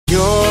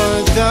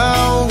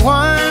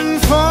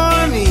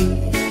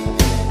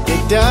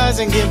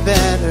doesn't get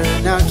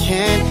better. Now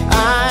can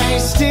I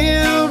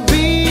still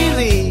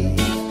believe,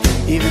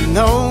 even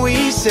though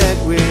we said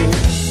we're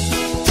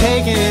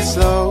taking it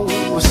slow,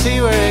 we'll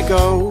see where it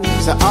goes.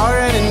 I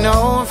already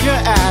know if you're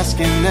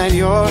asking that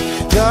you're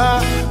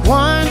the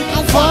one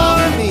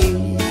for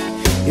me.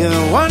 You're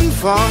the one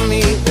for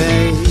me,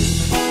 babe.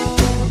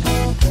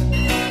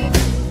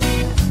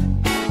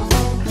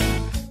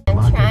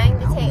 I'm trying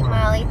to take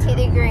Molly to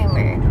the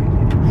groomer.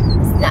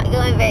 It's not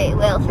going very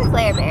well for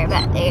Claire Bear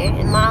back there,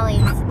 and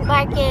Molly's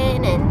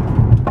barking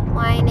and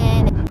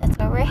whining. That's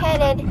where we're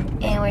headed,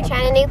 and we're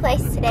trying a new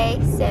place today,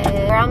 so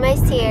we're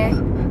almost here.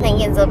 I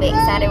think Kinz will be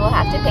excited. We'll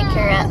have to pick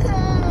her up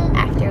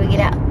after we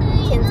get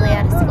Kinsley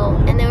out of school,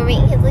 and then we're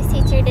meeting Kinsley's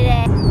teacher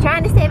today. I'm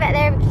trying to stay back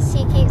there because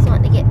she keeps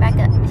wanting to get back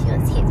up.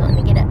 Keeps wanting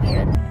to get up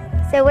here.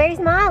 So where's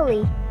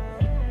Molly?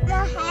 The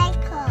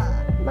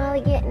haircut.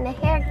 Molly getting a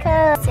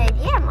haircut. I said,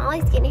 yeah,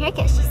 Molly's getting a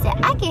haircut. She said,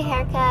 I get a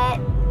haircut.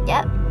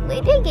 Yep,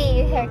 we did get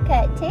you a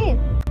haircut too.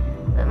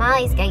 But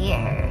Molly's gotta get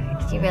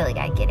her. She really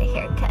gotta get a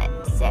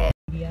haircut. So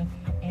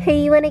who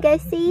you wanna go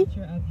see?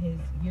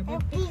 You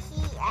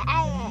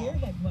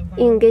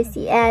can go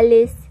see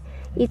Alice.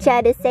 You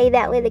try to say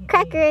that with a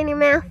cracker in your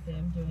mouth.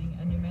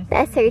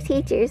 That's her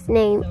teacher's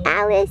name,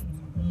 Alice.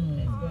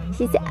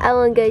 She said, I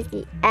want to go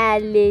see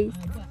Alice.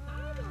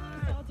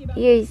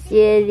 You're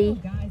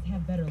silly.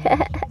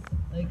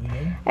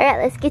 Alright,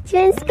 let's get you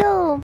in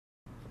school.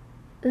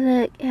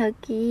 Look how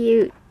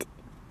cute.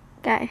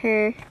 Got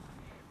her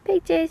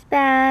pictures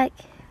back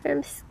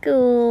from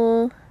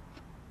school.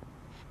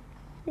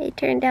 They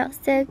turned out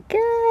so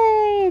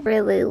good.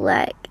 Really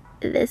like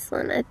this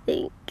one, I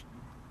think.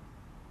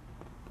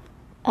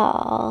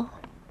 Aw.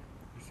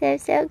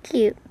 So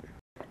cute.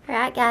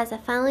 Alright guys, I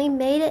finally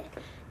made it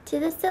to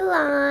the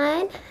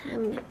salon.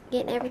 I'm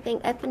getting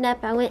everything opened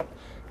up. I went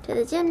to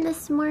the gym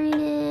this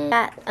morning.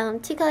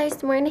 Got 2 colors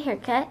tomorrow and a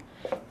haircut.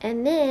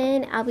 And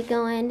then I'll be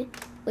going,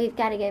 we've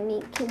got to go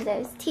meet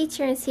Kinzo's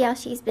teacher and see how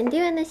she's been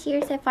doing this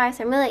year so far.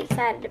 So I'm really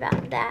excited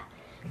about that,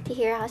 to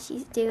hear how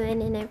she's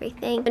doing and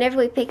everything. Whenever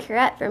we pick her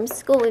up from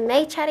school, we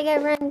may try to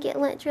go run and get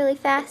lunch really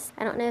fast.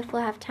 I don't know if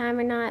we'll have time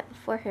or not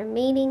before her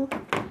meeting.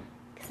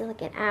 So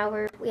like an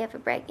hour, we have a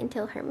break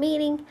until her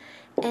meeting,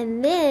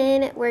 and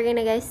then we're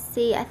gonna go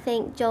see, I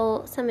think,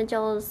 some of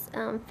Joel's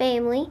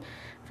family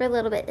for a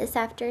little bit this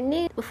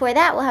afternoon. Before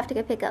that, we'll have to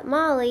go pick up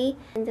Molly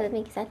and with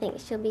me because I think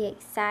she'll be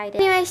excited.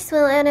 Anyway, I just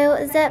want to let her know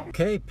what was up.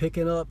 Okay,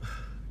 picking up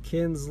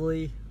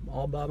Kinsley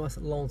all by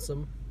myself,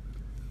 lonesome.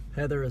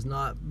 Heather is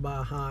not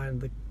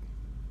behind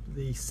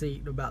the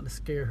seat about to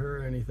scare her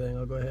or anything.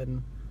 I'll go ahead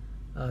and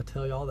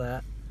tell y'all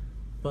that,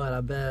 but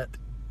I bet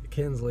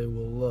Kinsley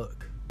will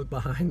look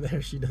behind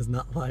there. She does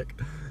not like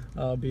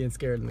being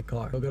scared in the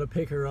car. I'm gonna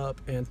pick her up,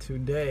 and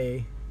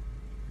today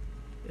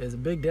is a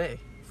big day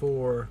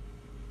for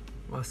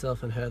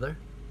myself and Heather.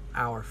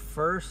 Our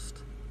first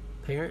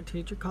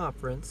parent-teacher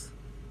conference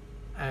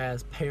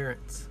as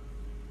parents.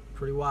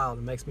 Pretty wild.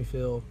 It makes me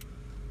feel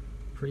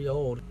pretty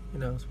old. You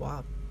know, it's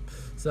wild.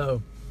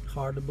 So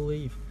hard to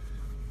believe.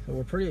 So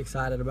we're pretty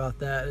excited about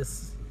that.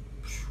 It's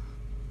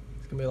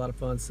gonna be a lot of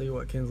fun to see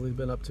what Kinsley's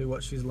been up to,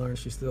 what she's learned.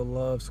 She still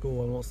loves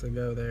school and wants to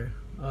go there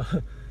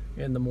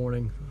in the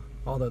morning.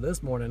 Although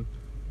this morning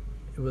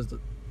it was the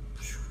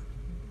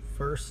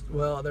first,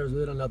 well, there's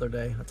been another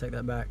day, I take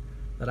that back,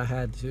 that I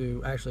had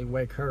to actually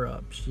wake her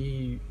up.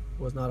 She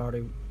was not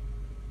already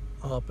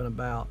up and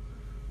about.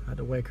 I had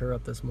to wake her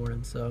up this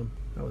morning. So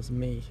that was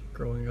me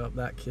growing up,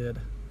 that kid.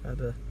 I had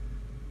to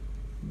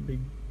be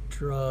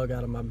drug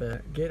out of my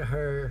bed, get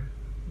her,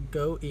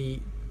 go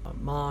eat.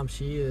 Mom,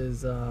 she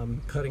is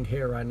cutting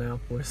hair right now.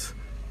 I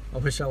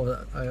wish I was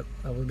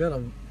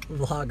gonna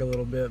vlog a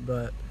little bit,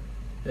 but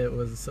it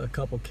was a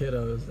couple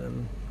kiddos,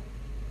 and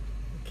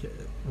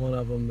one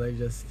of them,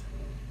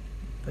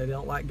 they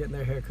don't like getting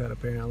their hair cut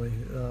apparently.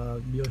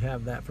 You'll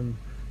have that from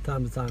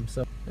time to time.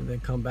 So, and then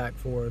come back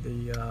for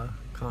the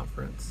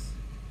conference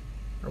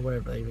or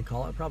whatever they even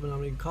call it. Probably not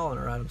even calling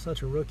it right. I'm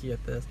such a rookie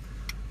at this.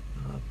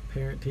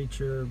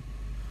 Parent-teacher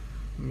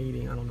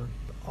meeting. I don't know.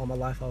 All my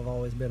life I've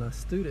always been a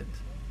student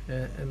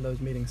in those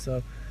meetings.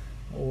 So,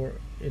 or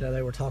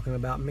they were talking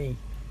about me,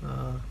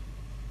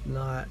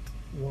 not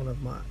one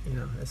of my.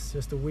 It's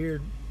just a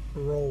weird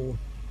role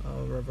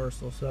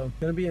reversal. So it's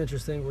gonna be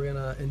interesting. We're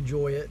gonna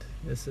enjoy it.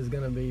 This is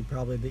gonna be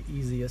probably the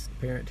easiest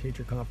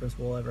parent-teacher conference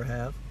we'll ever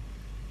have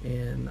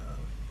in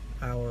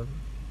our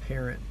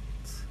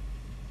parents'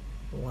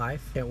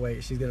 life. Can't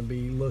wait. She's gonna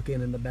be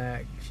looking in the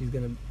back. She's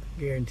gonna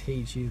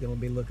guaranteed she's gonna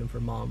be looking for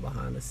Mom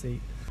behind the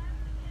seat.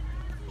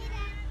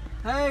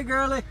 Hey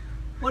girlie,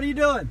 what are you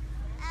doing?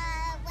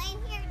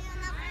 Waiting here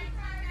doing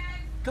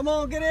nothing. Come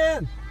on, get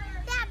in.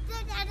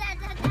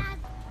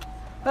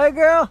 Hey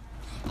girl.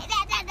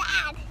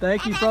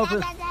 Thank you,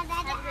 Focus.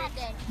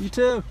 You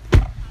too.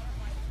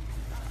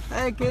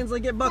 Hey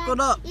Kinsley, get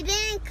buckled up. You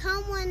didn't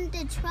come when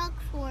the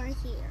trucks were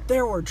here.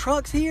 There were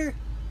trucks here?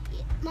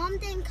 Mom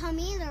didn't come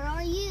either,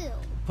 are you?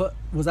 But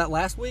was that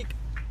last week?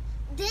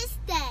 This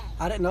day.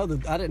 I didn't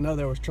know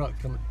there was trucks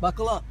coming.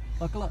 Buckle up.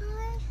 Buckle up. There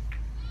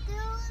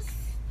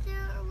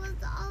was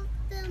all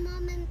the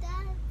mom and dad.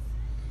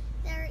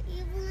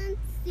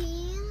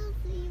 seeing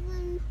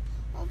even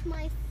of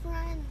my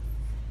friends,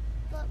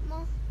 but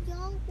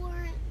y'all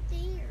weren't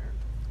there.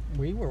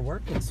 We were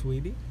working,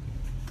 sweetie.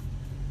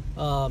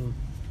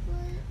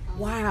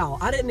 Wow,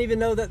 I didn't even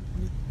know that.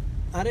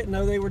 I didn't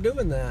know they were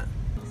doing that.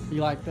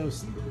 You like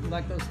those? You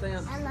like those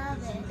stamps? I love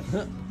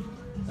it.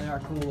 They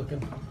are cool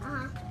looking.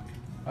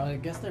 I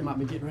guess they might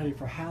be getting ready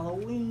for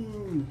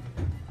Halloween.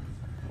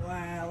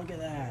 Wow, look at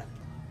that.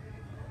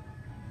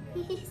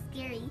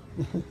 Scary.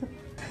 I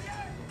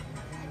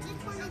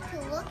just wanted to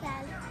look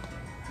at it.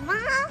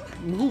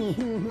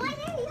 Mom! Why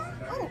are you?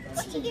 Oh,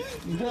 cheese.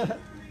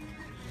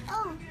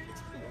 Oh,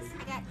 cheese.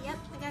 I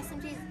got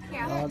some cheese.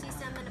 Here, I'll have you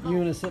some in the bowl. You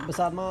want to sit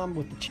beside Mom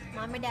with the cheese?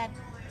 Mom or Dad?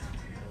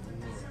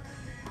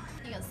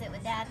 You gonna sit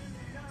with Dad?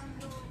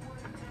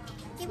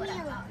 Give me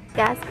a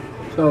Guys.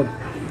 So,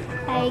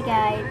 Hey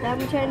guys,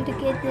 I'm trying to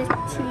get this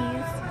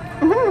cheese.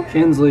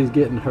 Kinsley's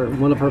getting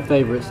one of her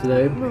favorites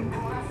today.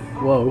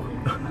 Whoa.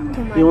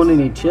 You want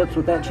any chips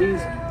with that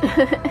cheese?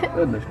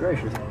 Goodness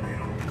gracious.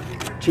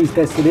 Cheese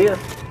quesadilla.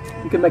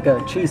 You can make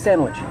a cheese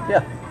sandwich.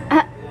 Yeah.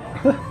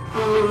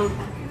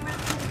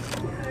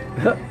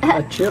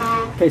 A chip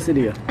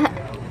quesadilla.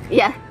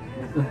 Yeah.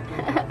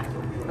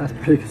 That's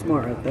pretty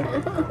smart right there.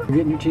 We're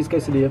getting your cheese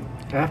quesadilla.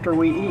 After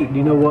we eat, do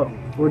you know what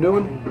we're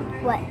doing?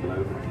 What?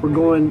 We're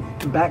going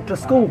back to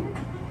school.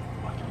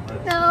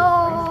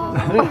 No.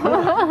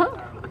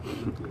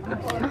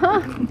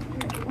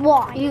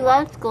 Why? You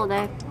love school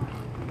though.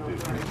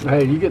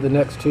 Hey, you get the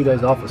next 2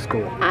 days off of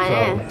school. I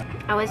know.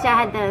 I wish I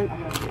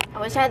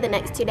had the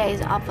next 2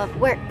 days off of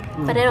work,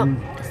 but I don't.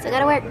 I still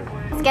gotta work.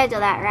 Schedule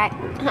that, right?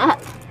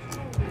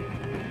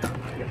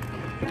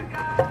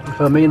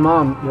 So me and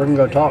Mom, we're gonna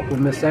go talk with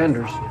Miss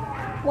Sanders.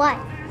 What?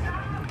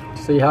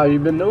 See how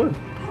you've been doing.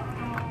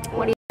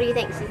 What do you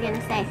think she's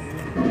gonna say?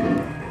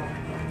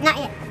 Not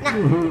yet. No,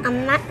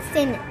 I'm not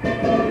saying it.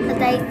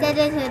 Because I said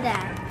it to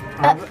Dad.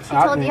 She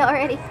told you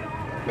already.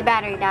 The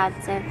battery died,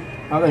 so.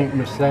 I think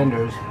Miss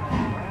Sanders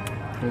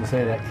can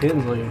say that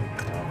Kinsley is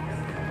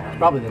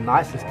probably the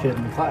nicest kid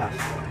in the class.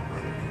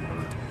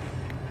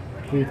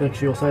 Do you think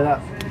she'll say that?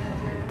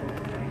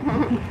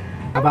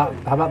 How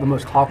about the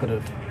most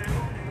talkative?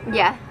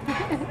 Yeah.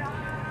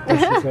 Does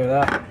she say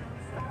that?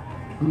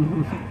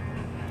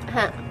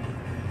 Huh.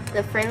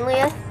 The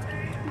friendliest?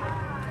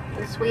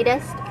 The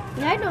sweetest?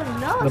 I don't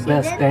know. The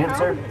best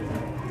dancer?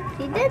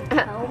 She did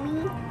tell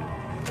me.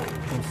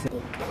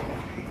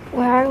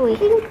 Where are we? I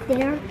think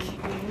they're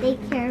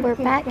daycare. We're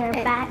back their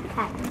at-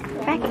 backpacks.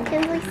 We're back at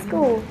Kinsley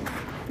School.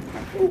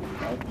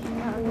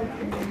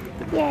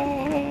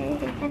 Yay!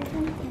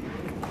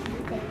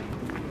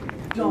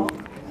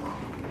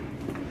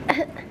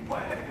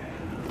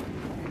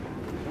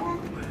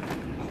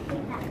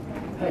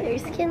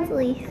 There's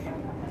Kinsley's.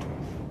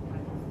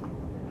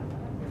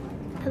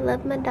 I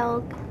love my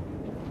dog.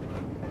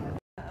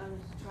 I'm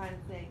just trying to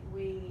think.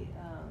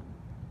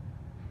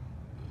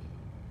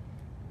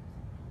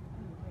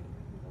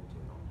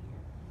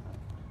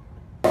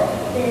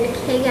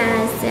 Okay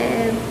guys, so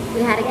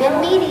we had a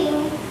good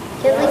meeting.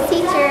 Kinsley's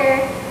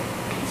teacher,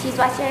 she's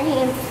washing her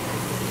hands.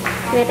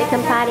 We had to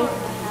come potty.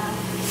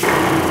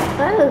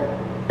 Oh.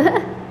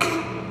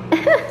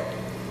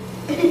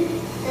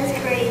 That's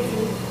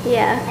crazy.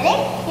 Yeah. I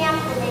didn't camp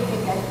when they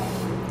did that.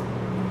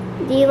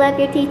 Do you love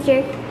your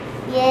teacher?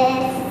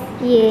 Yes.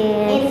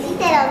 Yes. And she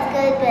said I was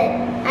good, but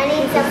I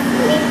need some.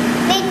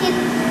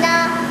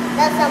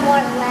 That's some more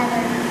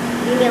leather.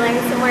 You need to learn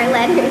some more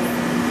letters.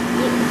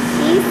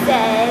 She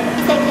said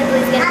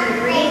Kinsley's going to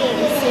be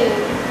reading soon.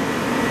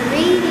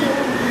 Reading.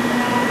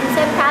 I'm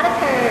so proud of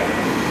her.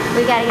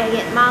 We got to go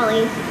get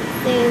Molly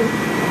soon.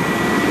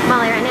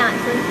 Molly right now,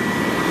 actually.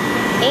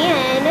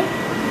 And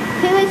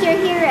who is your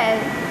hero?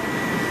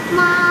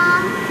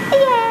 Mom,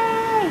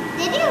 Yay!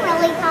 did you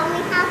really tell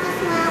me how to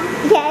swim?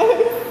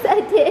 Yes,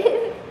 I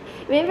did.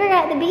 Remember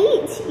at the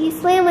beach, you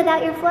swam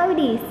without your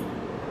floaties.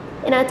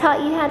 And I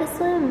taught you how to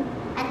swim.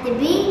 At the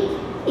beach?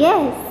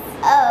 Yes.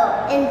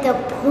 Oh, in the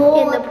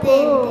pool. In the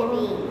pool. The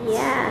beach.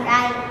 Yeah.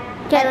 Right.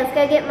 Okay, let's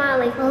go get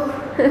Molly.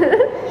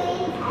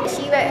 Okay.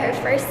 She wrote her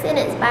first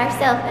sentence by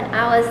herself, and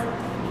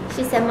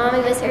she said Mommy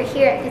was her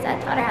hero because I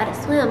taught her how to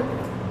swim.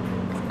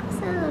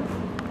 That's awesome.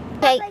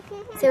 Okay,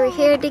 so we're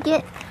here to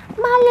get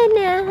Molly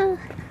now.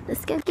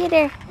 Let's go get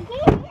her.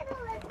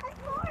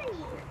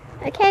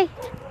 Okay,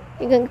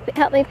 you gonna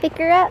help me pick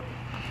her up?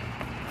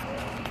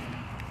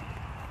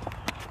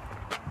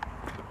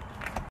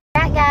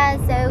 Alright guys,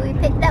 so we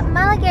picked up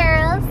Molly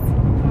girls.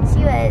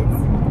 She was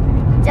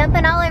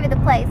jumping all over the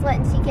place,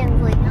 wasn't she,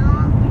 Kinsley?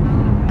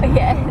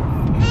 Yes.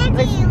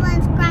 Maybe you want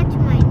to scratch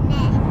my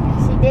neck.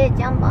 She did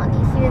jump on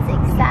you. She was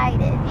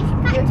excited. You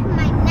scratched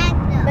my neck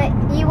though. But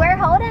you were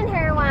holding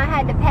her when I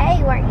had to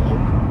pay, weren't you?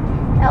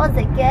 That was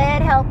a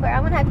good helper.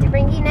 I'm going to have to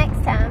bring you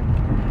next time.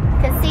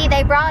 Because see,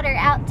 they brought her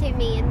out to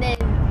me and then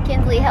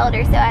Kinsley held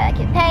her so I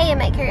could pay and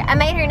make her. I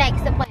made her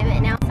next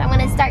appointment now. So I'm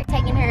going to start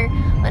taking her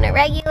on a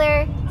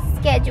regular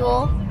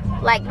schedule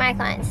like my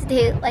clients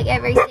do. Like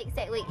every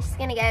 6-8 weeks. She's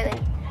going to go in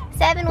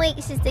 7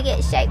 weeks just to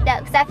get shaped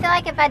up. Because I feel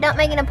like if I don't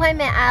make an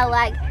appointment, I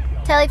like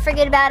totally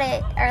forget about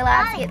it. Our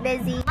lives get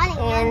busy,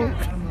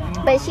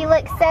 but she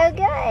looks so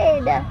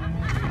good.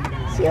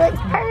 She looks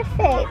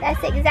perfect.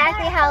 That's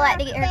exactly how I like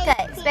to get her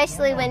cut,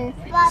 especially when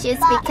she has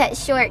to be cut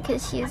short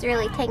because she was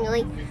really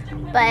tangly.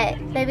 But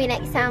maybe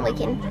next time we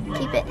can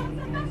keep it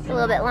a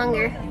little bit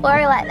longer,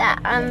 or like that.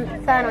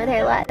 I'm fine with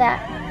her like that.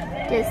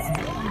 Just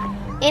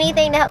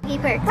anything to help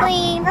keep her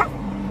clean,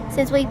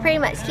 since we pretty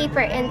much keep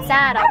her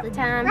inside all the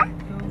time.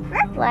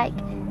 Like,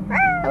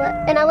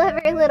 and I love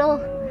her little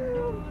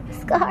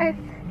scarf,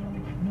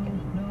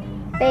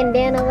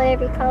 bandana,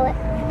 whatever you call it.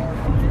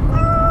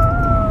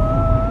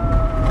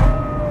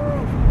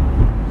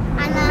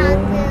 I know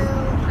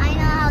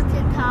how to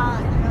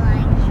talk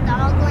like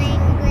dog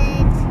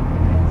language.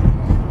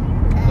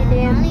 I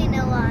don't even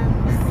know what I'm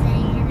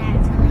saying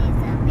actually.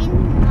 So me and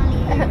Molly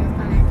is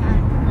gonna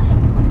talk.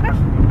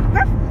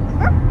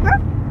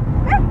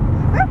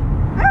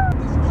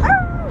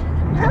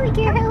 Molly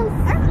girls,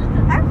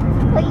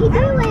 what you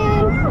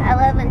doing? I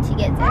love when she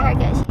gets her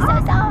haircut. She's so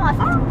soft.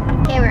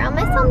 Okay, we're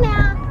almost home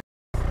now.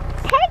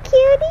 Hey,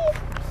 cutie.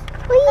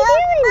 What are you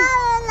doing?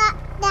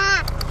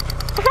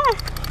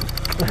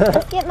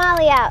 Let's get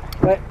Molly out.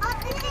 Wait,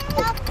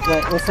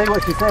 let's see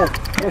what she says.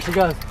 Here she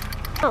goes.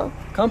 Oh.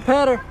 Come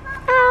pet her.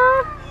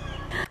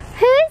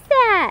 Who is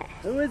that?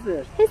 Who is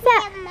this? Who's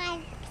that?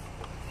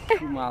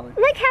 Molly.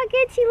 Look how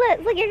good she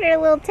looks. Look at her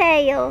little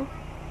tail.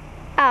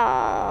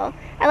 Oh,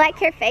 I like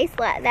her face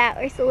like that,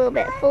 where it's a little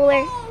bit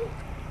fuller.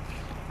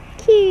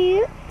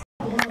 Cute.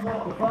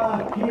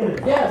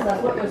 Yes,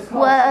 that's what it's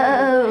called.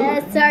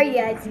 Whoa. Sorry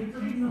guys.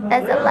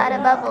 That's a lot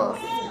of bubbles.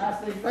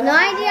 Well, no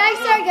idea. I'm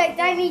sorry guys.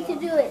 I need to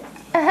do it.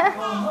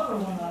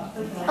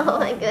 Oh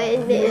my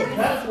goodness.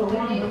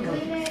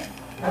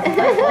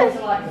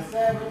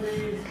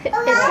 It's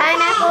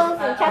pineapples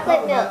and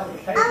chocolate milk.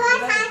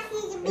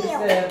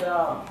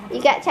 You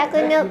got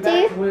chocolate milk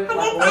too?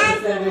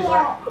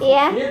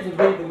 Yeah?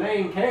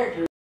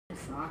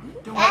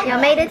 Y'all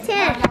made a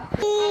tent.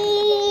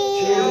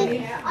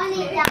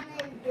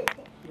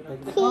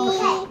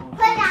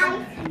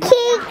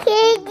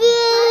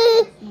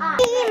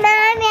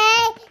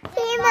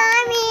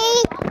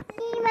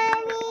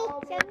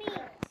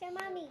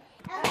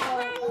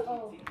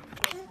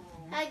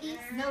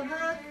 Huggies. No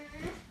hug?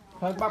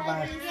 Hug,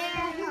 bye-bye.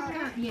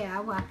 Yeah,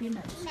 I'll wipe your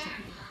nose.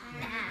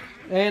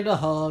 And a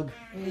hug.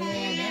 Yeah,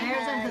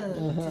 there's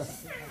a hug.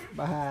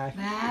 Bye.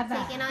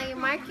 Bye-bye. Taking all your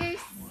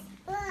markers.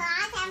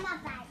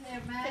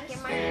 Take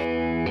your markers.